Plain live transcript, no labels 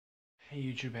Hey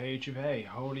YouTube, hey YouTube, hey.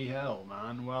 Holy hell,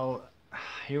 man. Well,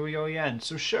 here we go again.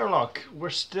 So Sherlock, we're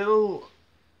still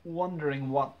wondering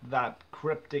what that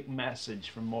cryptic message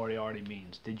from Moriarty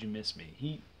means. Did you miss me?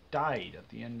 He died at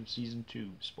the end of season 2.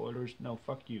 Spoilers? No,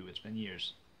 fuck you. It's been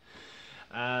years.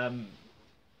 Um,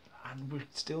 and we're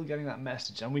still getting that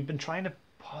message. And we've been trying to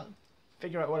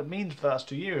figure out what it means for the last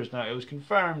 2 years. Now, it was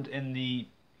confirmed in the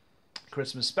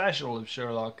Christmas special of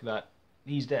Sherlock that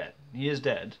he's dead. He is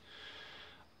dead.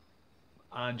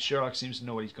 And Sherlock seems to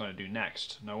know what he's going to do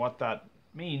next. Now, what that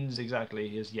means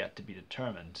exactly is yet to be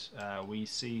determined. We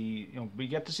see, we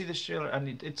get to see this trailer,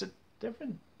 and it's a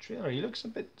different trailer. He looks a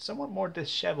bit, somewhat more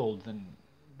dishevelled than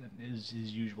his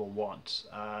usual wont.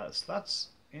 So that's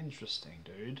interesting,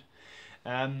 dude.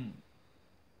 Um,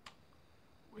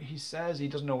 he says he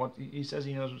doesn't know what he says.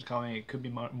 He knows what's coming. It could be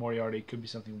Moriarty. It could be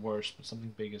something worse, but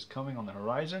something big is coming on the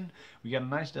horizon. We get a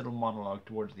nice little monologue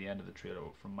towards the end of the trailer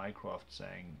from Mycroft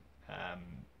saying.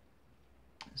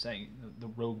 Saying the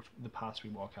roads, the paths we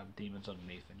walk have demons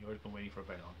underneath, and yours been waiting for a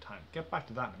very long time. Get back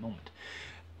to that in a moment.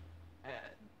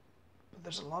 But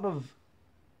there's a lot of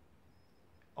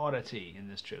oddity in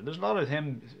this trailer. There's a lot of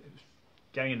him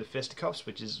getting into fisticuffs,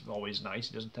 which is always nice.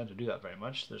 He doesn't tend to do that very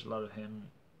much. There's a lot of him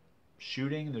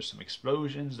shooting. There's some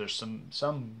explosions. There's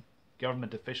some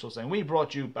government officials saying, "We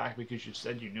brought you back because you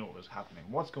said you knew what was happening.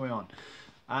 What's going on?"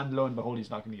 And lo and behold, he's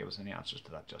not going to give us any answers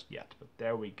to that just yet. But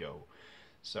there we go.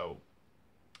 So,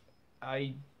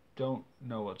 I don't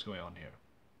know what's going on here.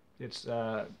 It's,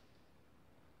 I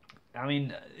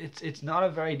mean, it's not a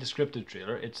very descriptive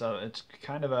trailer. It's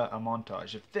kind of a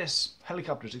montage of this,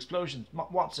 helicopters, explosions,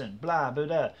 Watson, blah blah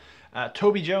blah.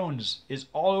 Toby Jones is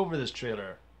all over this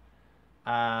trailer.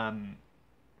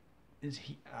 Is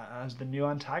he as the new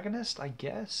antagonist? I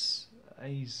guess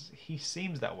he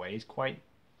seems that way. He's quite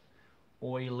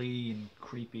oily and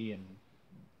creepy and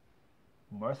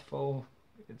mirthful.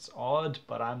 It's odd,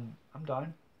 but I'm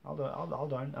down. I'll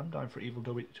down. I'm down for evil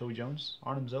Toby Jones.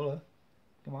 Arnim Zola,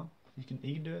 come on, he can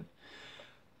do it.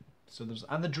 So there's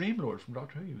the Dream Lord from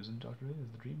Doctor Who. He was in Doctor Who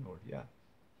as the Dream Lord. Yeah,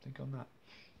 think on that.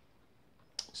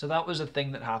 So that was a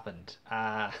thing that happened.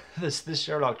 This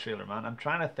Sherlock trailer, man. I'm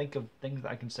trying to think of things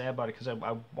that I can say about it because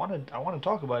I want to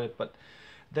talk about it, but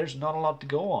there's not a lot to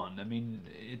go on. I mean,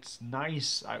 it's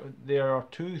nice. There are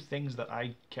two things that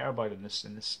I care about in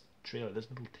this trailer, this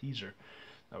little teaser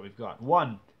that we've got.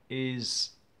 One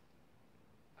is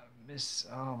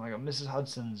Mrs.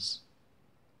 Hudson's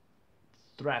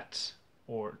threat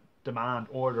or demand,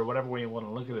 order, whatever way you want to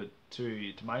look at it,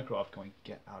 to Mycroft going,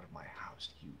 "Get out of my house,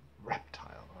 you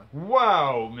reptile." Like,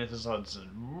 wow, Mrs. Hudson,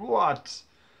 what?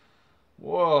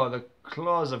 Whoa, the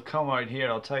claws have come out here.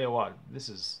 I'll tell you what, this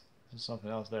is something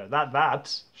else there.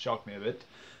 That shocked me a bit.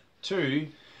 Two,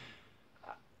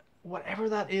 whatever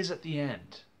that is at the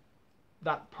end,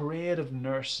 that parade of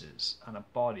nurses and a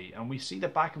body, and we see the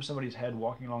back of somebody's head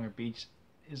walking along a beach.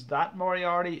 Is that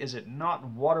Moriarty? Is it not?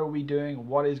 What are we doing?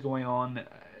 What is going on?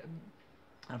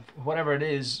 And whatever it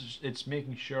is, it's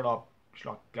making Sherlock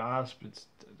gasp.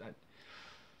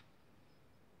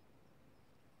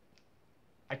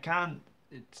 I can't.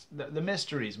 It's the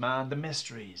mysteries, man. The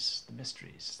mysteries.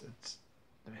 It's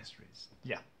the mysteries.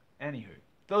 Yeah. Anywho,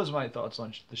 those are my thoughts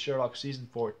on the Sherlock Season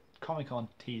 4 Comic-Con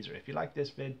teaser. If you like this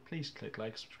vid, please click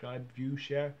like, subscribe, view,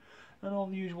 share, and all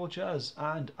the usual jazz.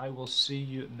 And I will see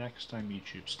you next time,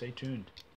 YouTube. Stay tuned.